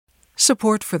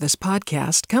Support for this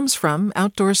podcast comes from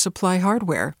Outdoor Supply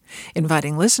Hardware,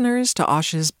 inviting listeners to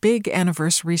Osh's big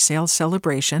anniversary sale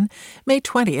celebration, May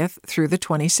 20th through the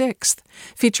 26th,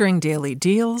 featuring daily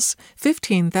deals,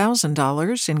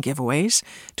 $15,000 in giveaways,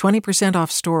 20% off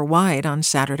store-wide on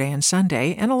Saturday and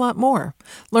Sunday, and a lot more.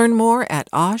 Learn more at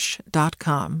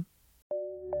osh.com.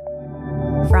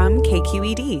 From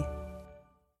KQED.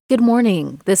 Good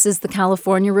morning. This is the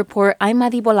California Report. I'm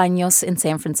Madi Bolaños in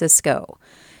San Francisco.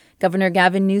 Governor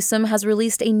Gavin Newsom has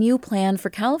released a new plan for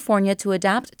California to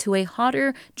adapt to a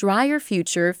hotter, drier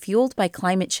future fueled by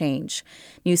climate change.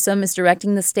 Newsom is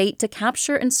directing the state to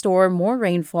capture and store more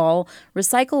rainfall,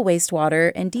 recycle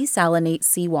wastewater, and desalinate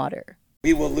seawater.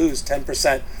 We will lose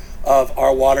 10% of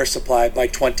our water supply by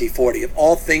 2040. If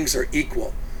all things are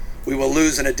equal, we will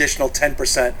lose an additional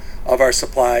 10% of our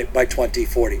supply by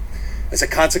 2040. As a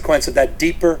consequence of that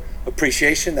deeper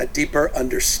appreciation, that deeper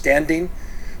understanding,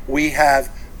 we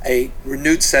have a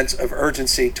renewed sense of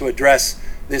urgency to address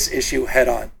this issue head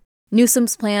on.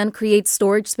 Newsom's plan creates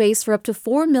storage space for up to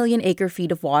 4 million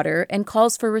acre-feet of water and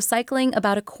calls for recycling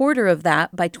about a quarter of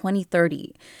that by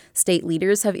 2030. State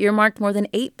leaders have earmarked more than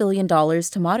 $8 billion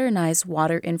to modernize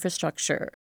water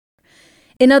infrastructure.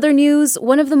 In other news,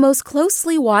 one of the most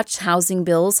closely watched housing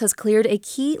bills has cleared a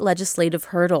key legislative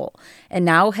hurdle and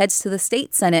now heads to the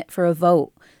state Senate for a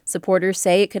vote. Supporters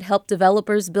say it could help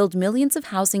developers build millions of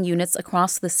housing units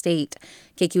across the state.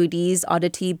 KQED's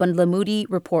Aditi Bandlamudi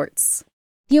reports.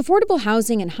 The Affordable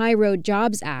Housing and High Road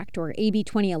Jobs Act, or AB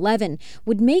 2011,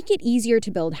 would make it easier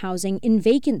to build housing in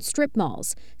vacant strip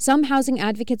malls. Some housing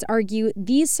advocates argue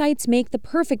these sites make the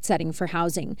perfect setting for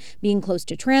housing, being close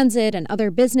to transit and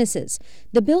other businesses.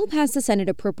 The bill passed the Senate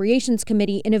Appropriations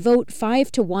Committee in a vote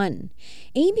 5-1.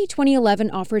 AB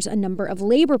 2011 offers a number of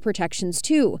labor protections,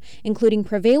 too, including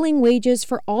prevailing wages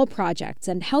for all projects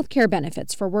and health care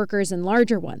benefits for workers and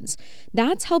larger ones.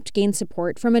 That's helped gain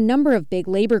support from a number of big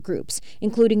labor groups,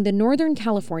 including the Northern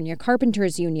California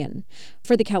Carpenters Union.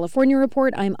 For the California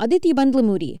Report, I'm Aditi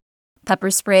Bandlamudi.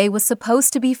 Pepper spray was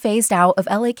supposed to be phased out of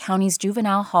LA County's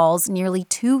juvenile halls nearly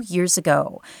 2 years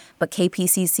ago. But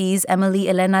KPCC's Emily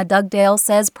Elena Dugdale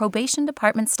says probation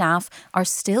department staff are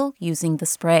still using the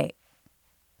spray.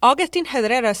 Augustin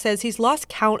Herrera says he's lost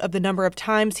count of the number of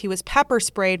times he was pepper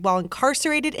sprayed while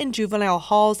incarcerated in juvenile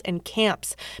halls and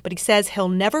camps, but he says he'll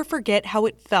never forget how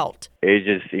it felt. It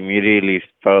just immediately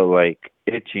felt like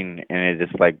itching, and it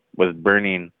just was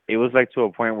burning. It was to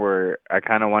a point where I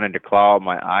kind of wanted to claw out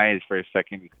my eyes for a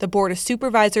second. The Board of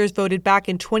Supervisors voted back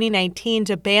in 2019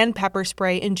 to ban pepper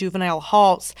spray in juvenile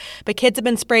halls, but kids have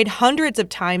been sprayed hundreds of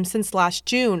times since last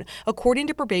June, according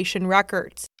to probation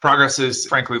records. Progress is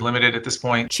frankly limited at this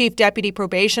point. Chief Deputy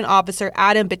Probation Officer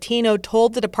Adam Bettino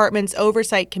told the department's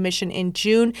Oversight Commission in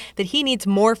June that he needs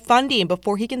more funding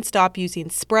before he can stop using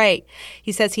spray.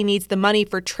 He says he needs the money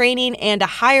for training and to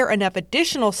hire enough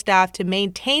additional staff to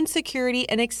maintain security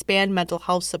and expand mental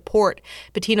health support.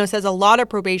 Bettino says a lot of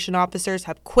probation officers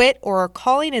have quit or are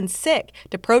calling in sick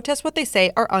to protest what they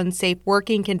say are unsafe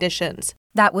working conditions.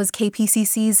 That was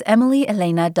KPCC's Emily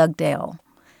Elena Dugdale.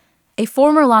 A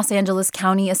former Los Angeles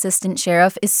County Assistant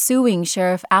Sheriff is suing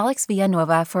Sheriff Alex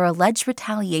Villanueva for alleged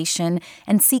retaliation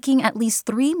and seeking at least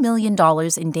 $3 million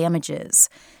in damages.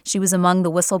 She was among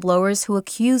the whistleblowers who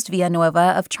accused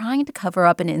Villanueva of trying to cover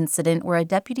up an incident where a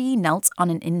deputy knelt on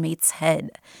an inmate's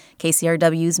head.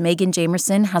 KCRW's Megan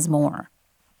Jamerson has more.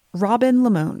 Robin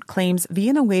Lamone claims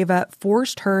Villanueva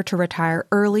forced her to retire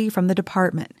early from the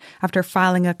department after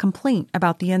filing a complaint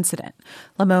about the incident.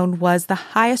 Lamone was the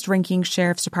highest-ranking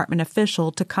Sheriff's Department official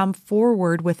to come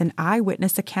forward with an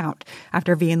eyewitness account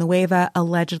after Villanueva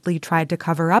allegedly tried to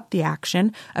cover up the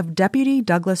action of Deputy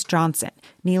Douglas Johnson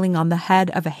kneeling on the head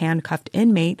of a handcuffed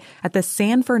inmate at the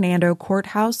San Fernando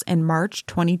courthouse in March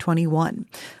 2021.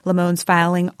 Lamone's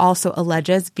filing also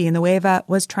alleges Villanueva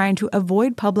was trying to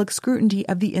avoid public scrutiny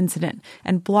of the incident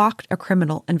and blocked a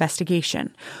criminal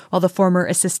investigation. While the former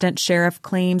assistant sheriff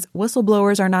claims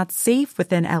whistleblowers are not safe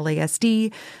within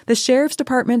LASD, the sheriff's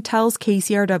department tells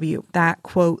KCRW that,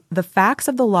 quote, the facts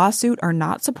of the lawsuit are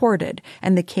not supported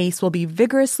and the case will be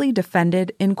vigorously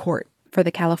defended in court. For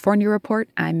the California Report,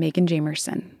 I'm Megan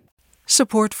Jamerson.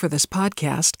 Support for this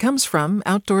podcast comes from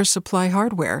Outdoor Supply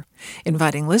Hardware,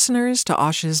 inviting listeners to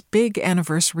Osh's big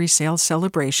anniversary sale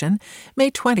celebration,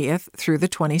 May 20th through the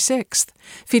 26th,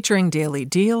 featuring daily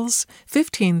deals,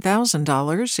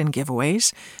 $15,000 in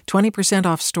giveaways, 20%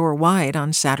 off store-wide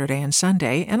on Saturday and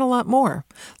Sunday, and a lot more.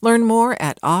 Learn more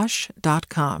at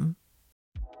osh.com.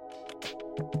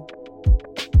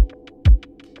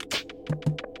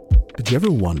 Did you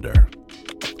ever wonder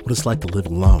what it's like to live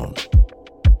alone?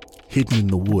 hidden in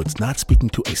the woods, not speaking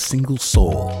to a single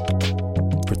soul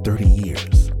for 30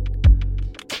 years.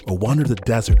 Or wander the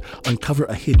desert, uncover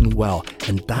a hidden well,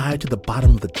 and dive to the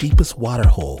bottom of the deepest water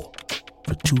hole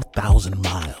for 2,000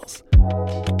 miles.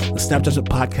 The Snap Judgment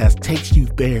Podcast takes you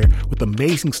there with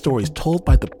amazing stories told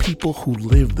by the people who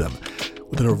live them,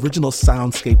 with an original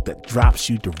soundscape that drops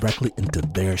you directly into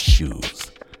their shoes.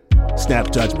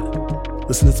 Snap Judgment.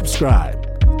 Listen and subscribe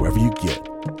wherever you get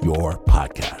your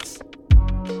podcasts.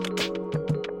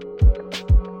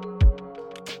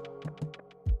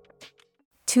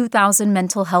 2,000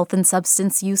 mental health and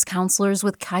substance use counselors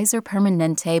with Kaiser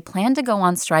Permanente plan to go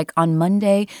on strike on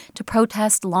Monday to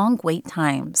protest long wait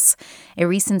times. A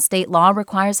recent state law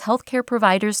requires healthcare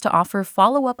providers to offer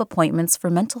follow-up appointments for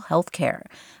mental health care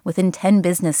within 10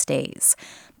 business days.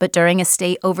 But during a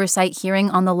state oversight hearing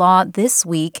on the law this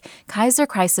week, Kaiser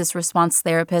crisis response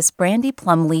therapist Brandy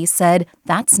Plumley said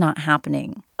that's not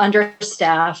happening.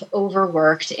 Understaffed,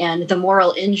 overworked, and the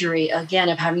moral injury, again,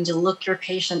 of having to look your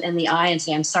patient in the eye and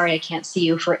say, I'm sorry, I can't see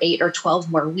you for 8 or 12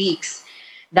 more weeks.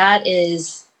 That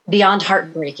is beyond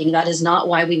heartbreaking. That is not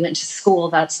why we went to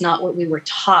school. That's not what we were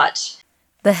taught.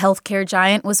 The healthcare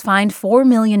giant was fined $4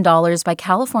 million by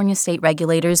California state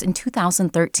regulators in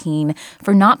 2013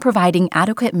 for not providing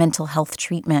adequate mental health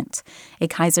treatment. A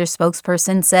Kaiser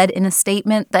spokesperson said in a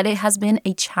statement that it has been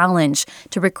a challenge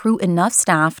to recruit enough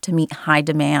staff to meet high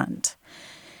demand.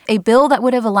 A bill that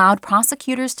would have allowed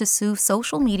prosecutors to sue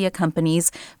social media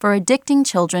companies for addicting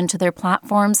children to their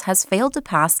platforms has failed to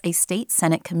pass a state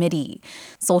Senate committee.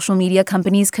 Social media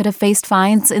companies could have faced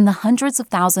fines in the hundreds of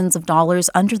thousands of dollars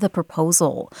under the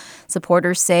proposal.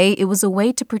 Supporters say it was a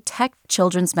way to protect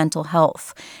children's mental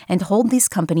health and hold these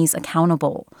companies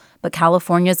accountable. But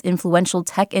California's influential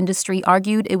tech industry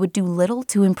argued it would do little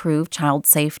to improve child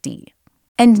safety.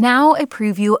 And now a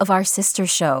preview of our sister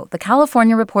show, the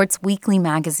California Report's weekly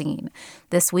magazine.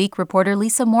 This week, reporter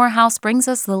Lisa Morehouse brings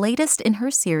us the latest in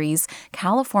her series,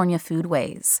 California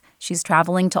Foodways. She's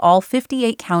traveling to all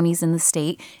 58 counties in the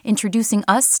state, introducing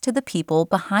us to the people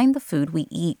behind the food we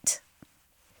eat.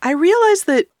 I realize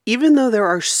that even though there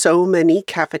are so many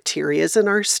cafeterias in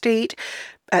our state,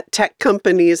 at tech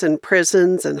companies and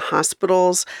prisons and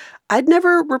hospitals, I'd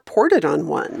never reported on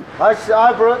one.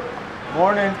 Hi, Brooke.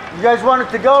 Morning. You guys wanted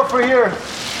to go for here?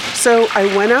 So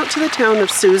I went out to the town of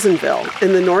Susanville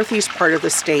in the northeast part of the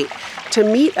state to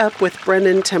meet up with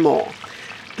Brennan Timol.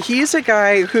 He's a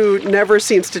guy who never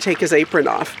seems to take his apron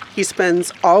off. He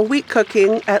spends all week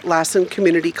cooking at Lassen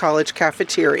Community College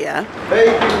cafeteria.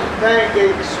 Bacon,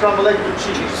 pancakes, scrambled egg with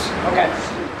cheese. Okay.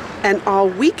 And all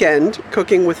weekend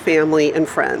cooking with family and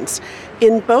friends.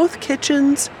 In both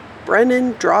kitchens,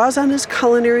 Brennan draws on his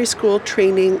culinary school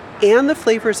training and the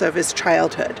flavors of his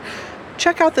childhood.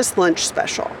 Check out this lunch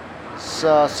special. It's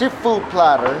a seafood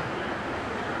platter.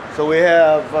 So we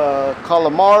have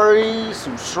calamari,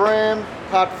 some shrimp,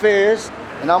 hot fish,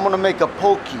 and I'm gonna make a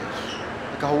poke,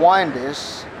 like a Hawaiian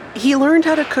dish. He learned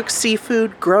how to cook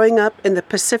seafood growing up in the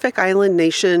Pacific Island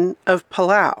nation of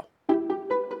Palau.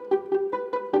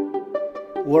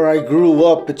 Where I grew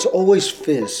up, it's always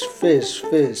fish.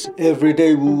 Every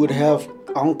day we would have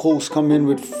uncles come in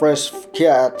with fresh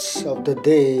catch of the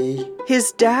day.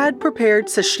 His dad prepared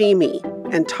sashimi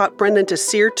and taught Brennan to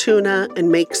sear tuna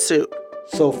and make soup.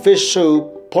 So fish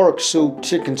soup, pork soup,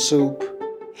 chicken soup.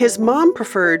 His mom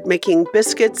preferred making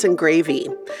biscuits and gravy.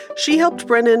 She helped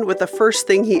Brennan with the first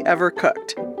thing he ever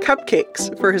cooked,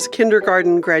 cupcakes for his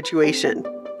kindergarten graduation.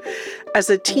 As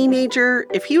a teenager,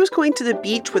 if he was going to the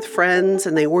beach with friends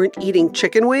and they weren't eating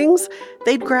chicken wings,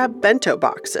 they'd grab bento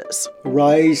boxes.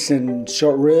 Rice and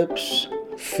short ribs,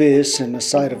 fish and a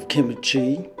side of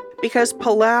kimchi. Because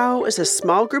Palau is a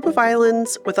small group of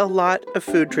islands with a lot of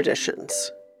food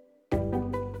traditions.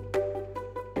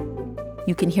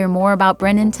 You can hear more about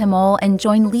Brennan Timol and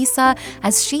join Lisa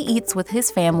as she eats with his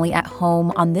family at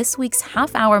home on this week's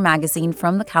half-hour magazine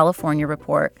from the California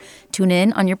Report. Tune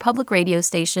in on your public radio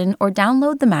station or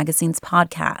download the magazine's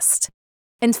podcast.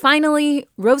 And finally,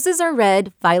 roses are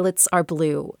red, violets are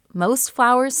blue. Most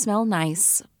flowers smell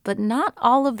nice, but not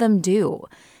all of them do.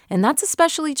 And that's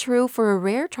especially true for a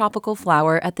rare tropical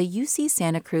flower at the UC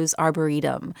Santa Cruz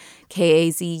Arboretum.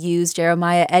 KAZU's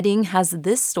Jeremiah Edding has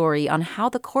this story on how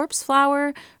the corpse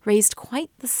flower raised quite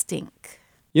the stink.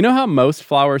 You know how most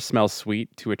flowers smell sweet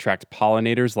to attract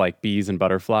pollinators like bees and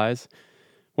butterflies?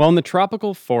 Well, in the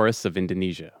tropical forests of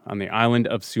Indonesia, on the island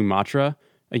of Sumatra,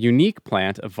 a unique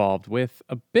plant evolved with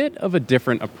a bit of a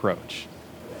different approach.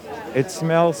 It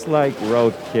smells like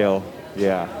roadkill,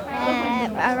 yeah.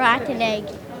 A rotten egg.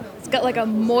 It's got like a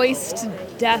moist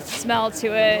death smell to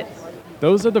it.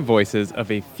 Those are the voices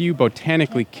of a few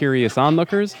botanically curious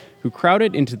onlookers who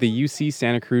crowded into the UC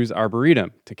Santa Cruz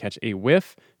Arboretum to catch a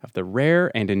whiff of the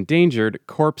rare and endangered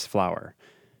corpse flower.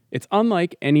 It's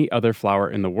unlike any other flower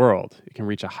in the world. It can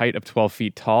reach a height of 12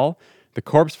 feet tall. The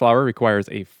corpse flower requires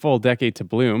a full decade to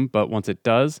bloom, but once it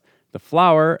does, the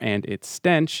flower and its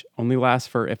stench only last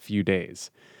for a few days.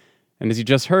 And as you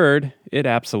just heard, it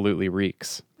absolutely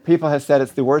reeks. People have said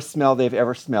it's the worst smell they've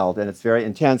ever smelled, and it's very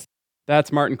intense.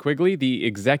 That's Martin Quigley, the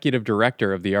executive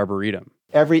director of the Arboretum.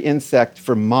 Every insect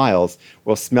for miles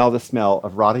will smell the smell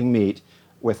of rotting meat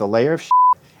with a layer of shit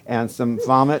and some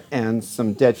vomit and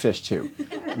some dead fish too.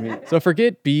 So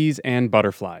forget bees and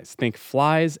butterflies. Think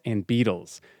flies and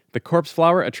beetles. The corpse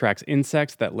flower attracts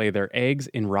insects that lay their eggs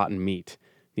in rotten meat.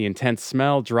 The intense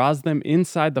smell draws them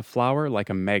inside the flower like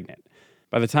a magnet.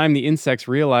 By the time the insects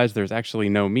realize there's actually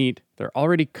no meat, they're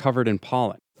already covered in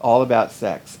pollen. All about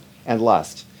sex and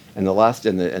lust. And the lust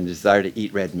and the desire to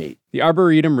eat red meat. The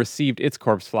Arboretum received its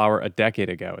corpse flower a decade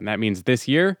ago, and that means this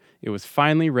year it was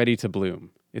finally ready to bloom.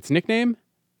 Its nickname?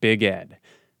 Big Ed.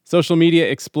 Social media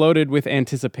exploded with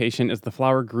anticipation as the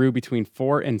flower grew between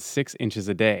 4 and 6 inches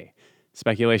a day.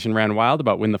 Speculation ran wild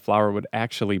about when the flower would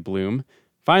actually bloom.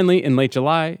 Finally, in late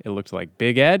July, it looked like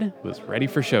Big Ed was ready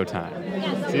for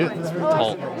showtime. See it? It's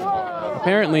tall.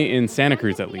 Apparently, in Santa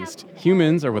Cruz at least,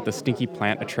 humans are what the stinky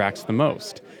plant attracts the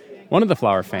most. One of the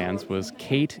flower fans was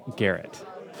Kate Garrett.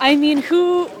 I mean,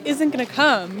 who isn't going to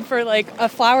come for a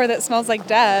flower that smells like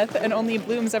death and only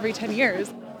blooms every 10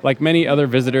 years? Like many other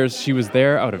visitors, she was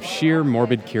there out of sheer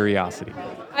morbid curiosity.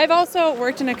 I've also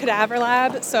worked in a cadaver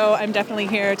lab, so I'm definitely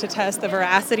here to test the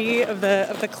veracity of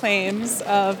the claims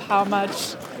of how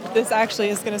much this actually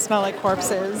is going to smell like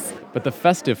corpses. But the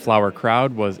festive flower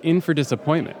crowd was in for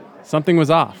disappointment. Something was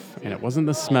off, and it wasn't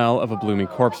the smell of a blooming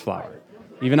corpse flower.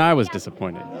 Even I was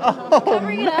disappointed. Oh,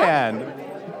 man.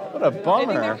 What a bummer. I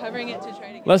think they're covering it to try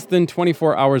to get... Less than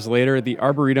 24 hours later, the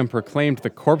Arboretum proclaimed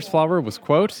the corpse flower was,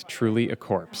 quote, truly a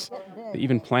corpse. They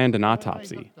even planned an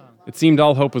autopsy. It seemed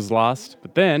all hope was lost,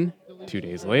 but then, 2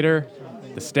 days later,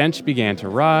 the stench began to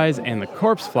rise and the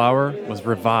corpse flower was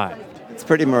revived. It's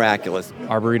pretty miraculous.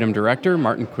 Arboretum director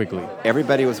Martin Quigley.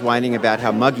 Everybody was whining about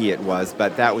how muggy it was,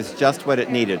 but that was just what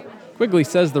it needed. Quigley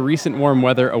says the recent warm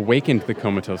weather awakened the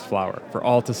comatose flower for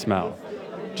all to smell.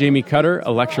 Jamie Cutter,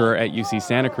 a lecturer at UC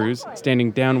Santa Cruz,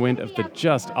 standing downwind of the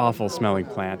just awful smelling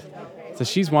plant, says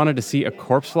she's wanted to see a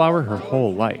corpse flower her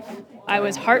whole life. I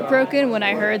was heartbroken when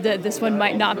I heard that this one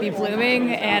might not be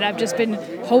blooming, and I've just been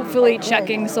hopefully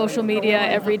checking social media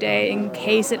every day in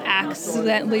case it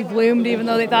accidentally bloomed, even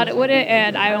though they thought it wouldn't,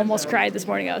 and I almost cried this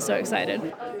morning. I was so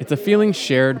excited. It's a feeling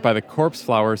shared by the corpse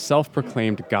flower's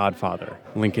self-proclaimed godfather,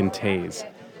 Lincoln Taze.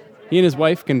 He and his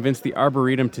wife convinced the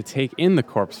Arboretum to take in the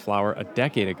corpse flower a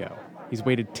decade ago. He's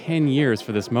waited 10 years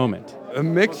for this moment. A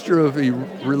mixture of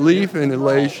relief and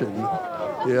elation,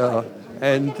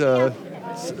 and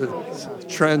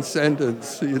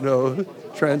transcendence,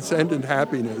 transcendent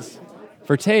happiness.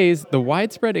 For Taze, the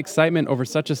widespread excitement over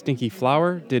such a stinky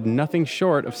flower did nothing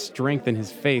short of strengthen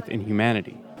his faith in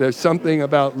humanity. There's something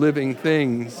about living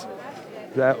things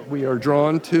that we are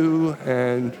drawn to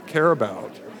and care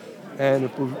about. And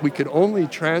if we could only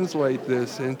translate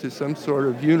this into some sort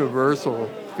of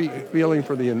universal feeling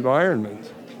for the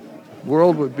environment, the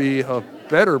world would be a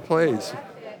better place.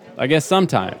 I guess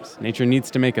sometimes nature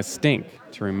needs to make a stink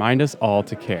to remind us all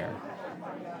to care.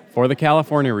 For the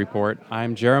California Report,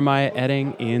 I'm Jeremiah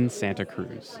Edding in Santa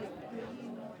Cruz.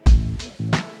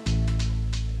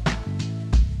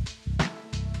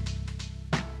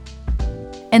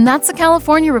 And that's the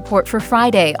California Report for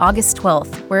Friday, August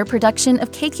 12th. We're a production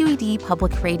of KQED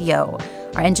Public Radio.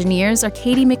 Our engineers are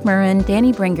Katie McMurrin,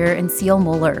 Danny Bringer, and Seal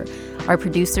Mueller. Our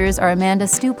producers are Amanda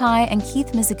Stupai and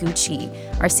Keith Mizuguchi.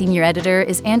 Our senior editor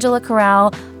is Angela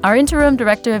Corral. Our interim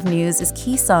director of news is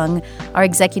Ki Sung. Our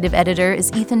executive editor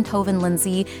is Ethan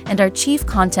Toven-Lindsay. And our chief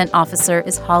content officer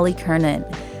is Holly Kernan.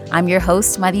 I'm your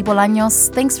host, Madi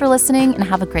Bolaños. Thanks for listening and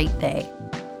have a great day.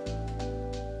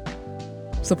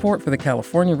 Support for the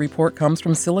California Report comes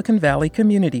from Silicon Valley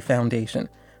Community Foundation,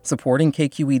 supporting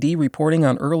KQED reporting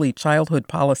on early childhood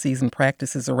policies and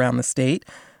practices around the state.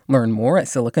 Learn more at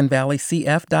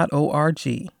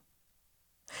siliconvalleycf.org.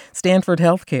 Stanford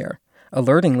Healthcare,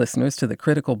 alerting listeners to the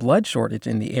critical blood shortage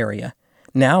in the area.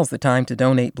 Now's the time to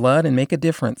donate blood and make a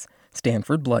difference.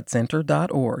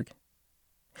 StanfordBloodCenter.org.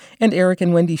 And Eric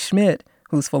and Wendy Schmidt,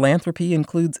 whose philanthropy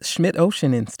includes Schmidt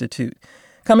Ocean Institute.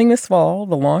 Coming this fall,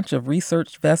 the launch of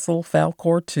research vessel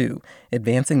Falkor 2,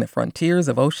 advancing the frontiers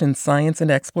of ocean science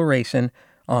and exploration,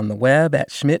 on the web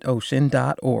at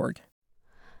schmidtocean.org.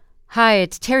 Hi,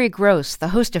 it's Terry Gross,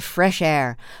 the host of Fresh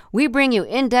Air. We bring you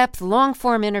in-depth,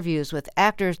 long-form interviews with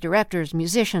actors, directors,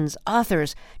 musicians,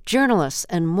 authors, journalists,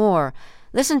 and more.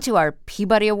 Listen to our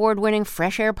Peabody Award-winning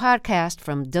Fresh Air podcast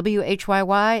from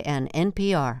WHYY and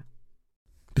NPR.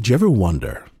 Did you ever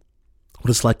wonder what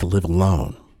it's like to live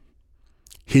alone,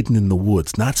 hidden in the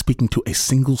woods, not speaking to a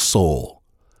single soul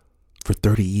for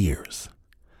 30 years?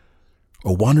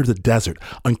 Or wander the desert,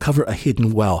 uncover a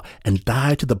hidden well, and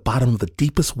dive to the bottom of the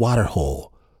deepest water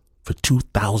hole for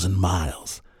 2,000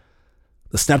 miles?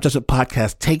 The Snap Judgment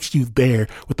Podcast takes you there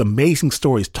with amazing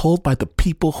stories told by the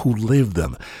people who live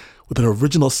them, with an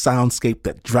original soundscape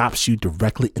that drops you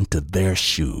directly into their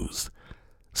shoes.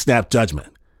 Snap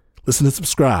Judgment. Listen and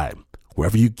subscribe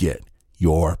wherever you get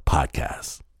your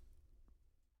podcasts.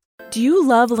 Do you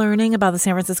love learning about the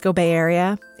San Francisco Bay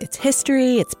Area? Its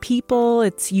history, its people,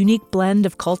 its unique blend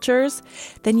of cultures?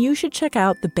 Then you should check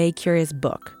out the Bay Curious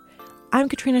book. I'm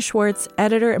Katrina Schwartz,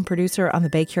 editor and producer on the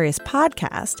Bay Curious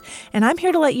podcast, and I'm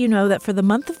here to let you know that for the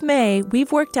month of May,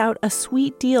 we've worked out a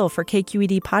sweet deal for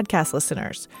KQED podcast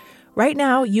listeners. Right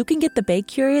now, you can get the Bay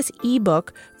Curious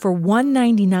ebook for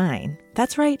 $1.99.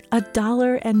 That's right,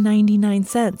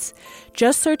 $1.99.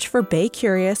 Just search for Bay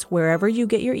Curious wherever you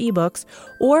get your ebooks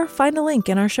or find a link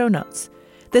in our show notes.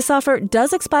 This offer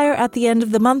does expire at the end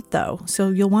of the month, though, so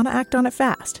you'll want to act on it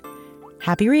fast.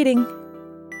 Happy reading!